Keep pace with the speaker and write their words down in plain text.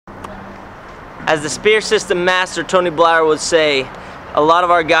As the spear system master Tony Blyer would say, a lot of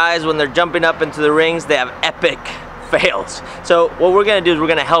our guys, when they're jumping up into the rings, they have epic fails. So what we're going to do is we're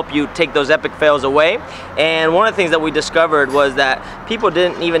going to help you take those epic fails away. And one of the things that we discovered was that people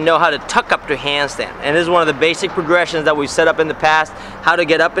didn't even know how to tuck up to handstand. And this is one of the basic progressions that we've set up in the past, how to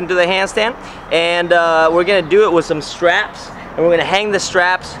get up into the handstand. And we're going to do it with some straps, and we're going to hang the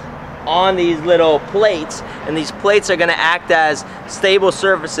straps on these little plates, and these plates are going to act as stable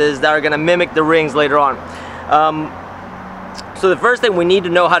surfaces that are going to mimic the rings later on. So the first thing we need to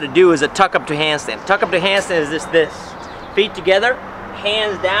know how to do is a tuck up to handstand. Tuck up to handstand is this. Feet together,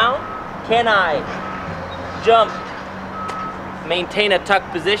 hands down. Can I jump, maintain a tuck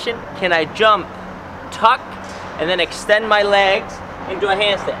position? Can I jump, tuck, and then extend my legs into a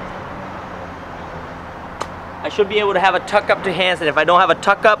handstand? I should be able to have a tuck up to handstand. If I don't have a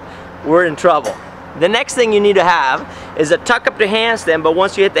tuck up, we're in trouble. The next thing you need to have is a tuck up to handstand, but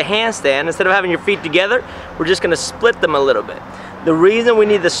once you hit the handstand, instead of having your feet together, we're just going to split them a little bit. The reason we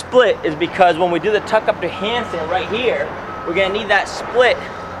need the split is because when we do the tuck up to handstand right here, we're going to need that split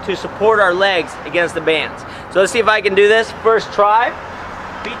to support our legs against the bands. So let's see if I can do this. First try.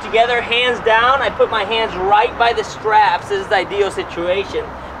 Feet together, hands down. I put my hands right by the straps. This is the ideal situation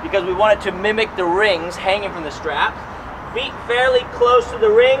because we want it to mimic the rings hanging from the straps. Feet fairly close to the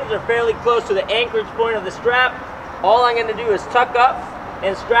rings or fairly close to the anchorage point of the strap. All I'm going to do is tuck up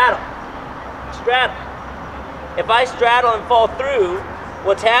and straddle. Straddle. If I straddle and fall through,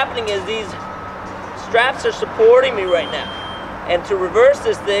 what's happening is these straps are supporting me right now. And to reverse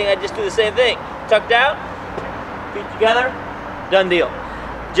this thing, I just do the same thing. Tucked out, feet together, done deal.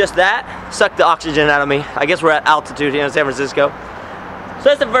 Just that, suck the oxygen out of me. I guess we're at altitude here in San Francisco. So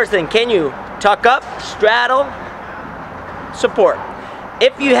that's the first thing. Can you tuck up, straddle, support?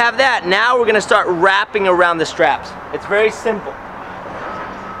 If you have that, now we're going to start wrapping around the straps. It's very simple.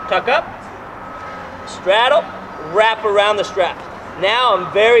 Tuck up, straddle, wrap around the straps. Now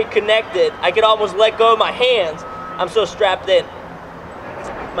I'm very connected. I can almost let go of my hands. I'm so strapped in.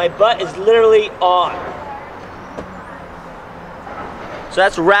 My butt is literally on. So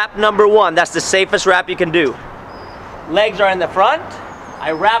that's wrap number one. That's the safest wrap you can do. Legs are in the front.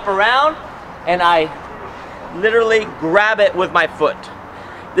 I wrap around and I literally grab it with my foot.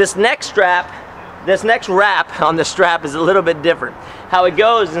 This next wrap on the strap is a little bit different. How it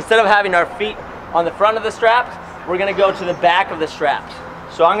goes, instead of having our feet on the front of the straps, we're going to go to the back of the straps.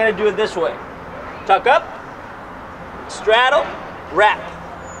 So I'm going to do it this way. Tuck up, straddle, wrap.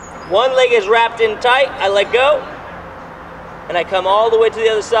 One leg is wrapped in tight, I let go, and I come all the way to the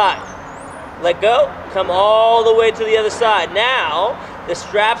other side. Let go, come all the way to the other side. Now, the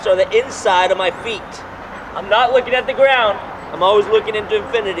straps are the inside of my feet. I'm not looking at the ground. I'm always looking into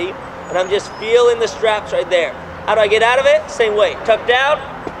infinity, and I'm just feeling the straps right there. How do I get out of it? Same way. Tuck down,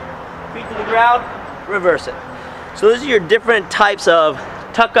 feet to the ground, reverse it. So those are your different types of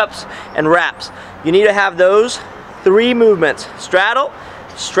tuck-ups and wraps. You need to have those three movements. Straddle,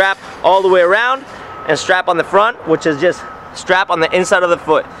 strap all the way around, and strap on the front, which is just strap on the inside of the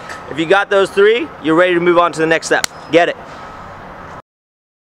foot. If you got those three, you're ready to move on to the next step. Get it.